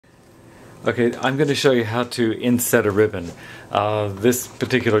Okay, I'm going to show you how to inset a ribbon. This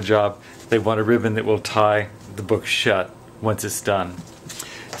particular job, they want a ribbon that will tie the book shut once it's done.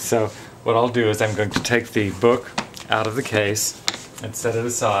 So what I'll do is I'm going to take the book out of the case and set it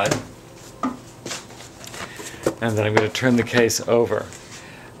aside. And then I'm going to turn the case over.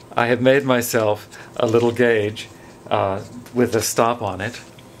 I have made myself a little gauge with a stop on it,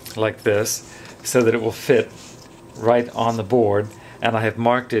 like this, so that it will fit right on the board. And I have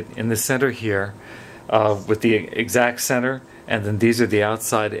marked it in the center here with the exact center, and then these are the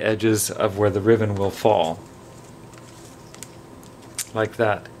outside edges of where the ribbon will fall, like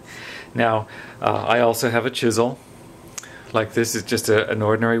that. Now I also have a chisel like this. Is just an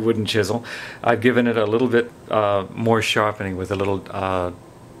ordinary wooden chisel. I've given it a little bit more sharpening with a little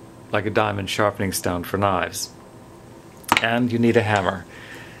like a diamond sharpening stone for knives. And you need a hammer.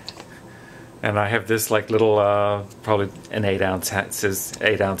 And I have this like little, probably an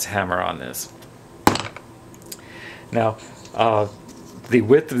 8-ounce hammer on this. Now, the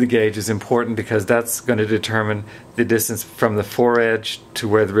width of the gauge is important because that's going to determine the distance from the foredge to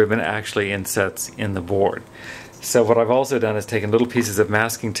where the ribbon actually insets in the board. So what I've also done is taken little pieces of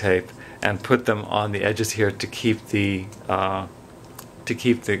masking tape and put them on the edges here to keep the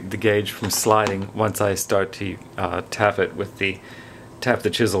gauge from sliding once I start to tap the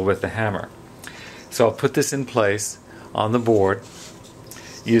chisel with the hammer. So I'll put this in place on the board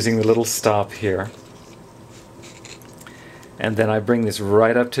using the little stop here, and then I bring this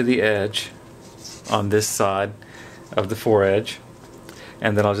right up to the edge on this side of the foredge,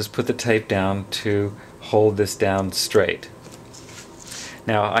 and then I'll just put the tape down to hold this down straight.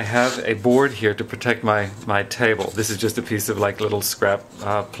 Now I have a board here to protect my table. This is just a piece of like little scrap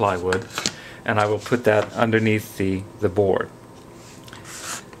plywood, and I will put that underneath the board.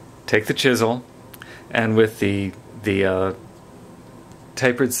 Take the chisel, and with the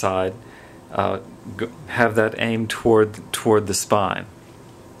tapered side, have that aimed toward the spine.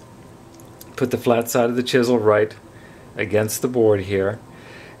 Put the flat side of the chisel right against the board here,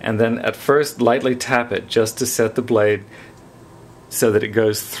 and then at first lightly tap it just to set the blade so that it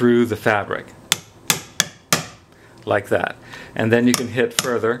goes through the fabric, like that. And then you can hit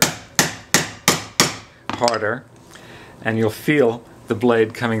further, harder, and you'll feel the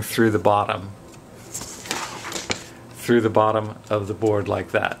blade coming through the bottom of the board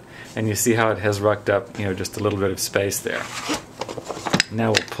like that. And you see how it has rucked up, just a little bit of space there.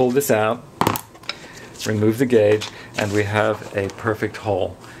 Now we'll pull this out, remove the gauge, and we have a perfect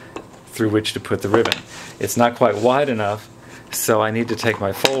hole through which to put the ribbon. It's not quite wide enough, so I need to take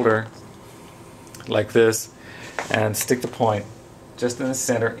my folder like this and stick the point just in the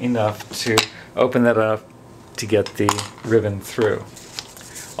center enough to open that up to get the ribbon through.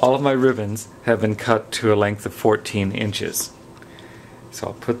 All of my ribbons have been cut to a length of 14 inches. So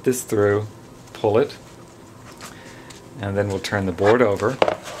I'll put this through, pull it, and then we'll turn the board over.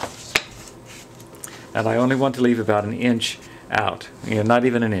 And I only want to leave about an inch out, not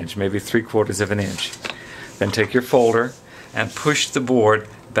even an inch, maybe 3/4 of an inch. Then take your folder and push the board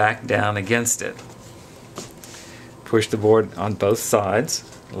back down against it. Push the board on both sides,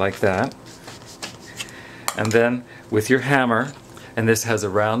 like that. And then with your hammer, and this has a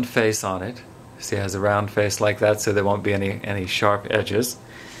round face on it, see, it has a round face like that, so there won't be any sharp edges.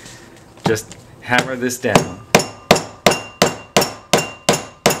 Just hammer this down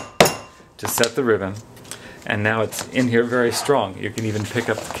to set the ribbon, and now it's in here very strong. You can even pick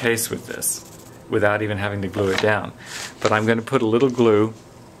up the case with this without even having to glue it down. But I'm going to put a little glue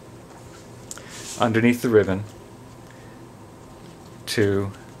underneath the ribbon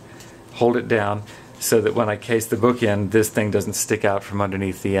to hold it down, so that when I case the book in, this thing doesn't stick out from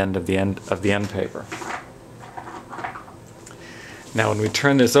underneath the end of the end paper. Now when we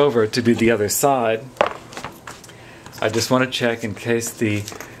turn this over to do the other side, I just want to check in case the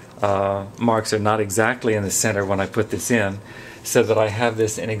marks are not exactly in the center when I put this in, so that I have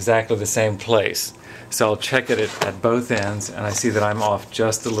this in exactly the same place. So I'll check it at both ends, and I see that I'm off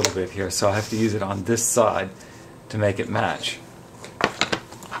just a little bit here, so I have to use it on this side to make it match.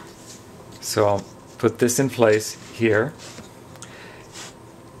 So I'll put this in place here,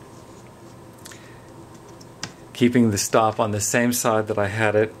 keeping the stop on the same side that I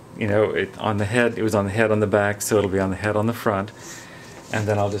had it, on the head. It was on the head on the back, so it'll be on the head on the front. And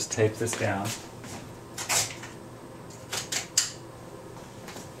then I'll just tape this down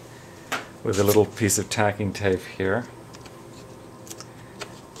with a little piece of tacking tape here.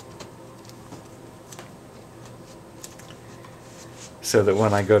 So that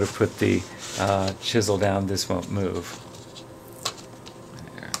when I go to put the chisel down, this won't move.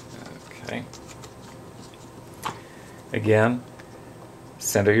 There. Okay. Again,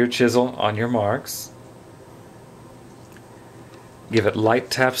 Center your chisel on your marks. Give it light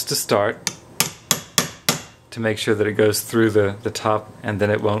taps to start to make sure that it goes through the top and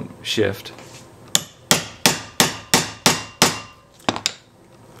then it won't shift.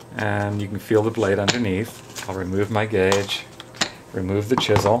 And you can feel the blade underneath. I'll remove my gauge, remove the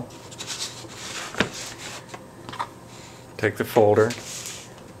chisel, take the folder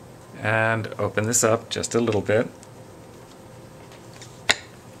and open this up just a little bit.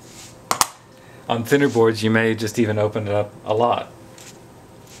 On thinner boards you may just even open it up a lot.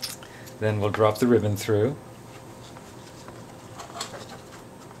 Then we'll drop the ribbon through.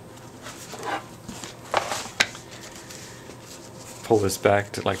 Pull this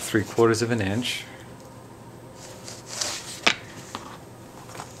back to like 3/4 of an inch.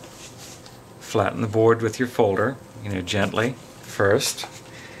 Flatten the board with your folder, gently first,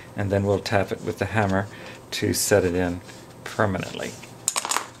 and then we'll tap it with the hammer to set it in permanently.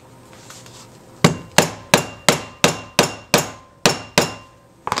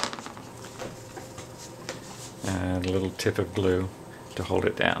 And a little tip of glue to hold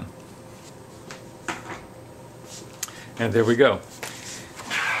it down. And there we go.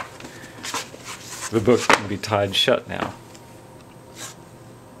 The book can be tied shut now.